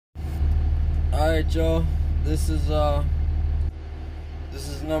Alright, y'all, this is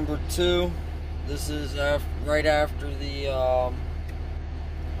number 2. This is right after the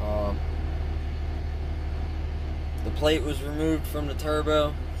plate was removed from the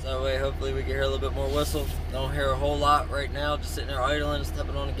turbo, so that way hopefully we can hear a little bit more whistle. Don't hear a whole lot right now, just sitting there idling,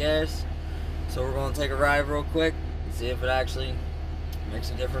 stepping on the gas. So we're going to take a ride real quick and see if it actually makes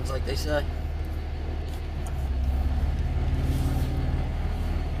a difference like they say.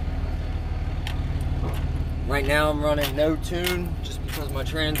 Right now I'm running no tune just because my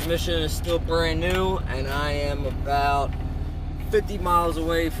transmission is still brand new and I am about 50 miles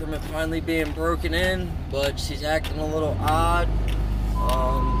away from it finally being broken in, but she's acting a little odd.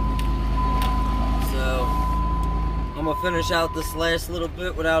 So I'm gonna finish out this last little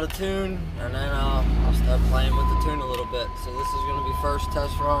bit without a tune, and then I'll start playing with the tune a little bit. So this is gonna be first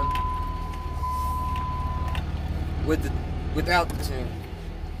test run without the tune.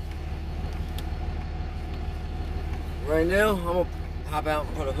 Right now, I'm gonna hop out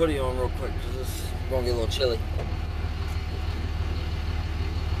and put a hoodie on real quick because it's gonna get a little chilly.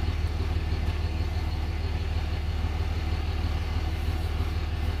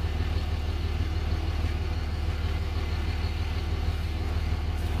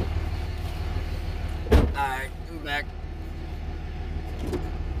 Alright, I'm back.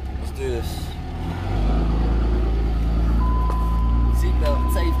 Let's do this.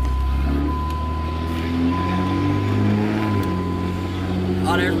 Seatbelt safety.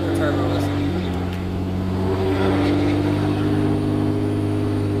 Oh, there's more turbo whistle.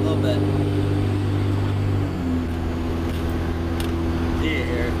 A little bit. Yeah,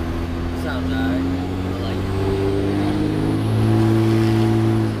 hear it. Sounds alright. I like it.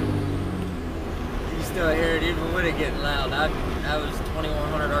 You can still hear it even with it getting loud. That was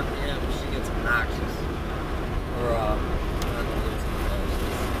 2100 RPM. She gets obnoxious. Or,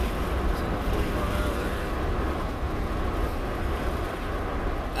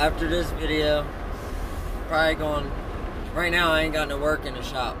 after this video, probably going, right now I ain't got no work in the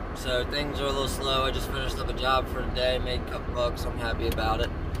shop, so things are a little slow. I just finished up a job for the day, made a couple bucks, I'm happy about it.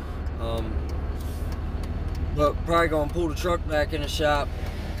 But probably gonna pull the truck back in the shop,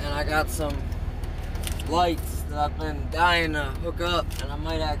 and I got some lights that I've been dying to hook up, and I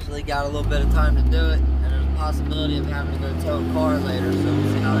might actually got a little bit of time to do it, and there's a possibility of having to go tow a car later, so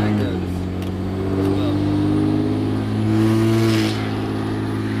we'll see how that goes as well.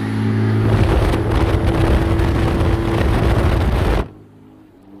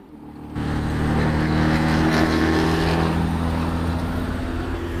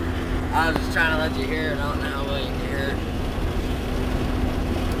 I was just trying to let you hear it. I don't know how well you can hear it.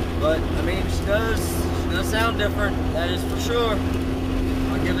 But, I mean, she does sound different. That is for sure.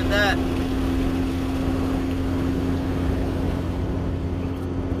 I'll give it that.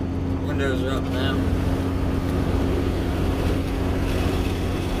 Windows are up now.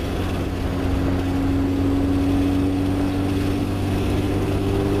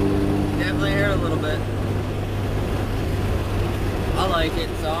 Definitely hear it a little bit. I like it,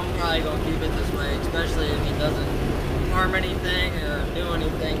 so I'm probably going to keep it this way, especially if it doesn't harm anything or do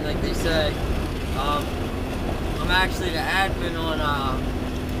anything like they say. I'm actually the admin on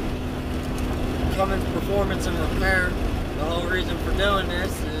Cummins Performance and Repair. The whole reason for doing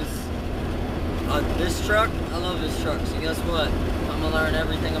this is this truck. I love this truck, so guess what? I'm going to learn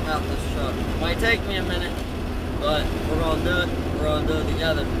everything about this truck. It might take me a minute, but we're going to do it. We're going to do it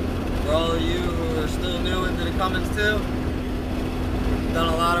together. For all of you who are still new into the Cummins too, done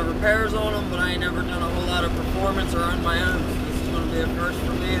a lot of repairs on them, but I ain't never done a whole lot of performance or on my own. So this is going to be a first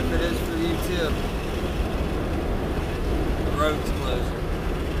for me if it is for you too. The road's closing.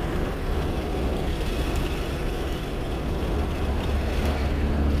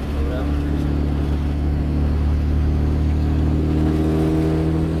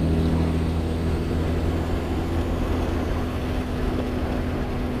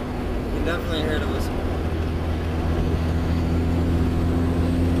 You can definitely hear the whistle.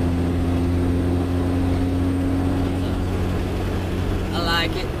 I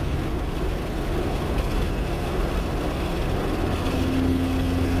like it.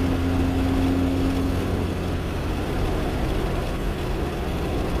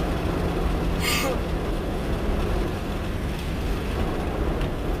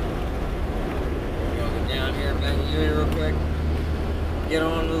 Go down here, back to you real quick. Get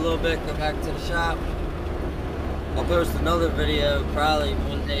on a little bit, go back to the shop. I'll post another video probably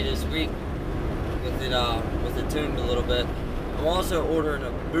one day this week with it tuned a little bit. I'm also ordering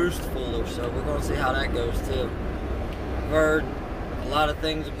a boost fuller, so we're going to see how that goes too. I've heard a lot of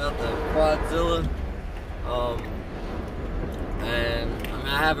things about the Quadzilla, and I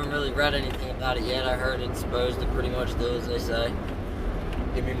mean, I haven't really read anything about it yet. I heard it's supposed to pretty much do as they say.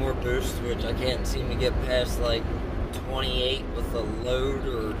 Give me more boost, which I can't seem to get past like 28 with a load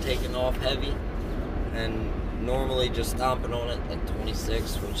or taking off heavy. And normally just stomping on it like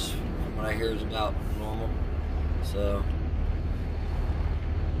 26, which from what I hear is about normal. So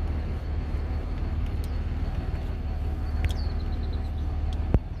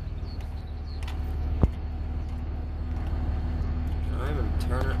can I even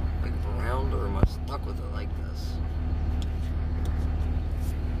turn it like around, or am I stuck with it like this?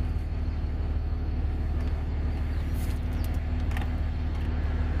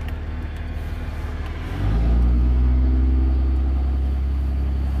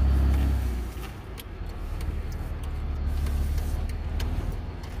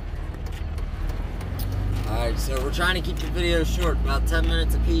 Alright, so we're trying to keep the videos short, about 10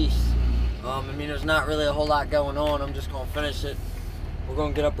 minutes apiece. I mean, there's not really a whole lot going on. I'm just going to finish it. We're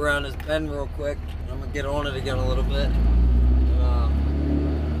going to get up around this bend real quick. I'm going to get on it again a little bit.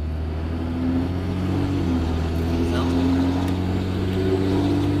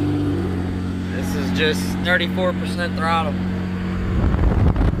 This is just 34% throttle.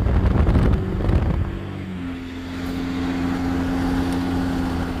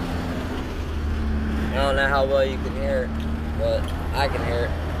 I don't know how well you can hear it, but I can hear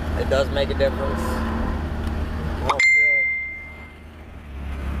it. It does make a difference. I don't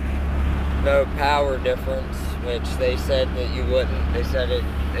feel no power difference, which they said that you wouldn't. They said it's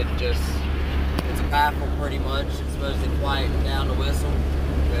a baffle pretty much. It's supposed to quieten down the whistle,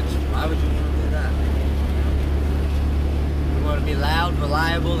 which, why would you want to do that? You want to be loud,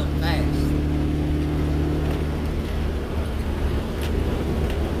 reliable, and fast.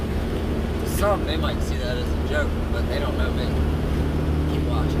 Some, they might see that as a joke, but they don't know me. Keep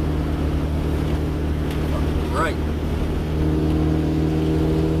watching. Right.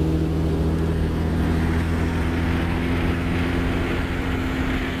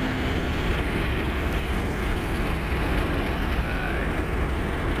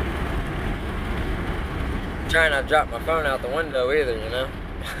 I'm trying not to drop my phone out the window either, you know?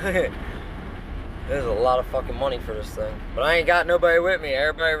 There's a lot of fucking money for this thing. But I ain't got nobody with me.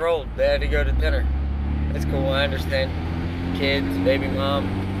 Everybody rolled. They had to go to dinner. It's cool, I understand. Kids, baby mom,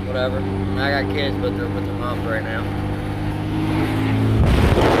 whatever. I got kids, but they're with their moms right now.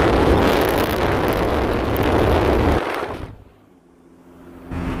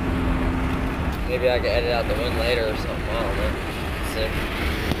 Maybe I can edit out the wind later or something. I don't know. Sick.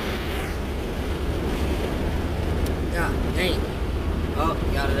 God dang. Oh,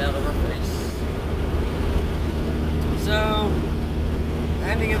 got it out of her face. So, the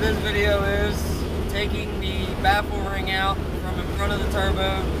ending of this video is taking the baffle ring out from in front of the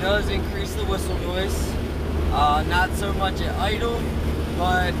turbo does increase the whistle noise. Not so much at idle,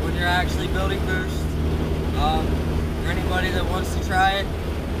 but when you're actually building boost. For anybody that wants to try it,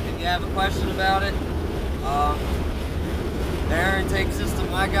 if you have a question about it, the air intake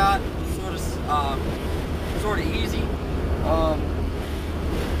system I got was sort of easy.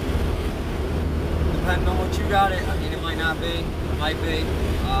 Depending on what you got it, I mean, it might not be, it might be.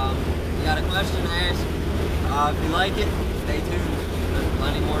 You got a question to ask, if you like it, stay tuned. There's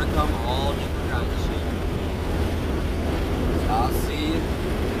plenty more to come, all different kinds of shit. So I'll see you